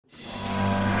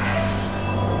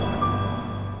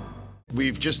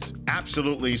we've just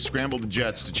absolutely scrambled the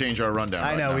jets to change our rundown.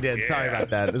 I know we did. Sorry about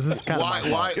that. This is kind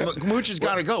of why. Look, Mooch has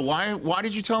got to go. Why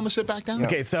did you tell him to sit back down?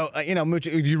 Okay, so Mooch,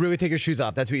 you really take your shoes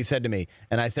off? That's what you said to me,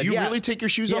 and I said, "You really take your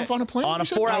shoes off on a plane? On a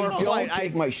 4-hour flight, I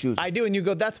take my shoes. I do, and you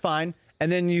go, that's fine.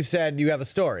 And then you said you have a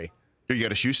story. You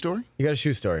got a shoe story? You got a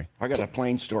shoe story. I got a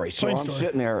plane story. So I'm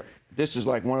sitting there. This is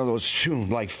like one of those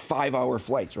 5-hour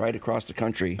flights right across the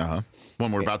country.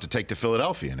 One we're about to take to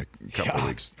Philadelphia in a couple of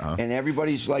weeks. And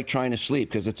everybody's like trying to sleep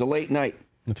because it's a late night.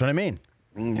 That's what I mean.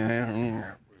 We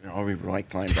like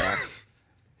climb back.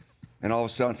 And all of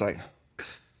a sudden it's like,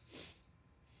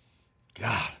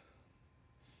 God.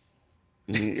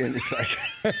 And it's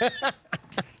like,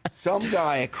 some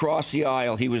guy across the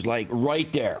aisle, he was like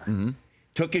right there,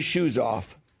 took his shoes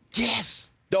off. Yes.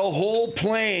 The whole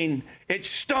plane, it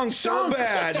stunk so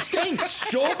bad. Stinks.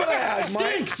 So bad.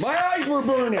 Stinks. My eyes were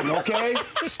burning, okay?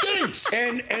 Stinks.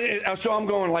 And so I'm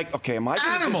going like, okay, am I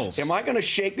going to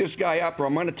shake this guy up, or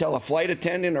I'm going to tell a flight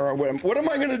attendant, or what am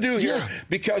I going to do here? Yeah.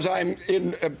 Because I'm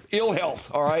in ill health,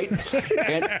 all right?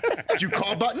 And Did you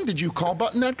call Button? Did you call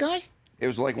Button that guy? it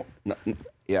was like, it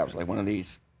was like one of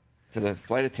these. To the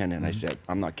flight attendant, I said,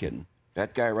 I'm not kidding.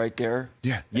 That guy right there,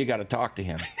 you got to talk to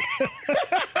him.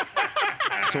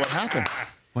 So what happened?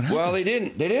 What happened? Well, they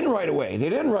didn't. They didn't right away. They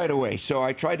didn't right away. So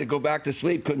I tried to go back to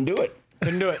sleep. Couldn't do it.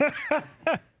 Couldn't do it.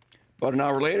 About an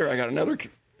hour later, I got another.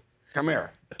 Come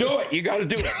here. Do it. You got to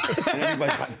do it. And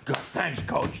everybody's like, thanks,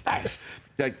 coach. Thanks.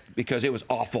 Because it was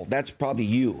awful. That's probably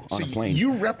you on a plane.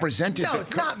 You represented. No,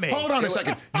 it's not me. Hold on a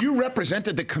second. You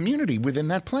represented the community within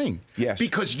that plane. Yes.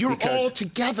 Because you're all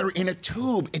together in a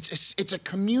tube. It's a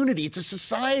community. It's a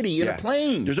society in a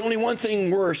plane. There's only one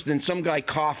thing worse than some guy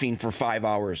coughing for 5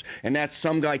 hours, and that's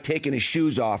some guy taking his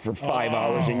shoes off for 5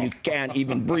 hours, and you can't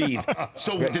even breathe.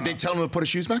 So did they tell him to put his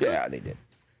shoes back on? Yeah, they did.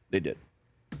 They did.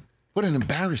 What an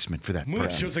embarrassment for that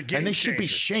person. was a game And they should be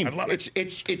changer. shamed. I love it.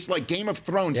 It's like Game of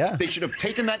Thrones. Yeah. They should have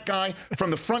taken that guy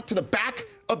from the front to the back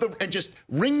of the and just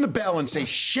ring the bell and say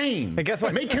shame. And guess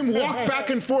what? Make him walk back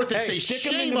and forth and say Stick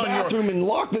him in shame the on your bathroom and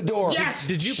lock the door. Yes.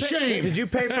 Did you pay? Shame. Did you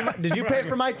pay for my? Did you pay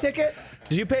for my ticket?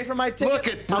 Did you pay for my ticket? Look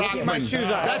at I'll keep my Brockman. shoes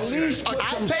off. That's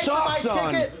I some pay for my socks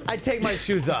on. ticket. I take my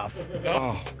shoes off.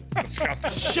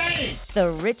 shame. The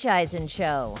Rich Eisen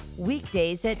Show,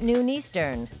 weekdays at noon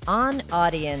Eastern on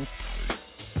Audience.